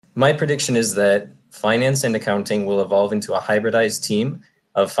My prediction is that finance and accounting will evolve into a hybridized team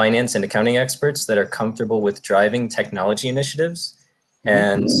of finance and accounting experts that are comfortable with driving technology initiatives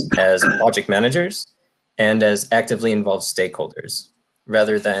and as project managers and as actively involved stakeholders,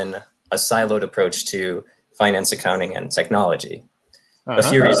 rather than a siloed approach to finance, accounting, and technology. A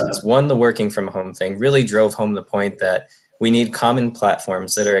few reasons. One, the working from home thing really drove home the point that we need common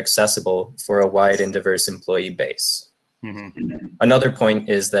platforms that are accessible for a wide and diverse employee base. Another point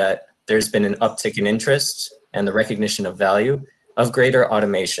is that there's been an uptick in interest and the recognition of value of greater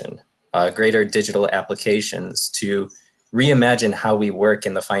automation, greater digital applications to reimagine how we work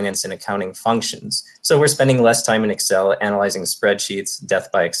in the finance and accounting functions. So we're spending less time in Excel analyzing spreadsheets,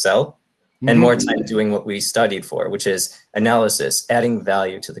 death by Excel, and more time doing what we studied for, which is analysis, adding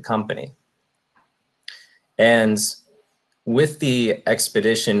value to the company. And with the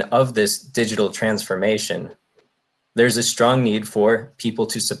expedition of this digital transformation, there's a strong need for people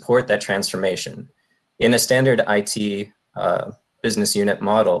to support that transformation. In a standard IT business unit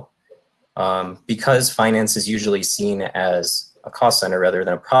model, because finance is usually seen as a cost center rather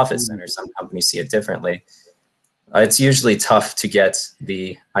than a profit center, some companies see it differently. It's usually tough to get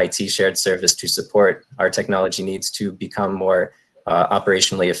the IT shared service to support our technology needs to become more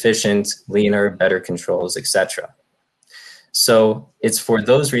operationally efficient, leaner, better controls, etc. So it's for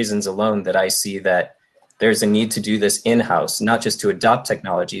those reasons alone that I see that there's a need to do this in-house, not just to adopt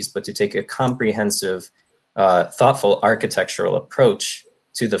technologies, but to take a comprehensive, thoughtful architectural approach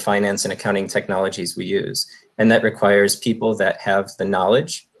to the finance and accounting technologies we use. And that requires people that have the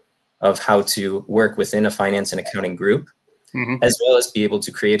knowledge of how to work within a finance and accounting group, as well as be able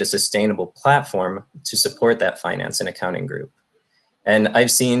to create a sustainable platform to support that finance and accounting group. And I've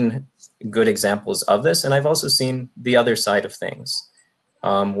seen good examples of this, and I've also seen the other side of things,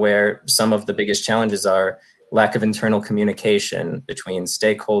 where some of the biggest challenges are lack of internal communication between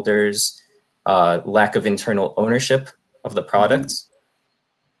stakeholders, lack of internal ownership of the products,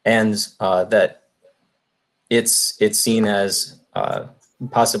 and that it's seen as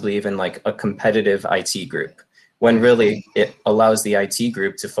possibly even like a competitive IT group, when really it allows the IT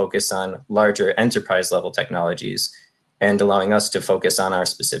group to focus on larger enterprise level technologies and allowing us to focus on our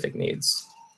specific needs.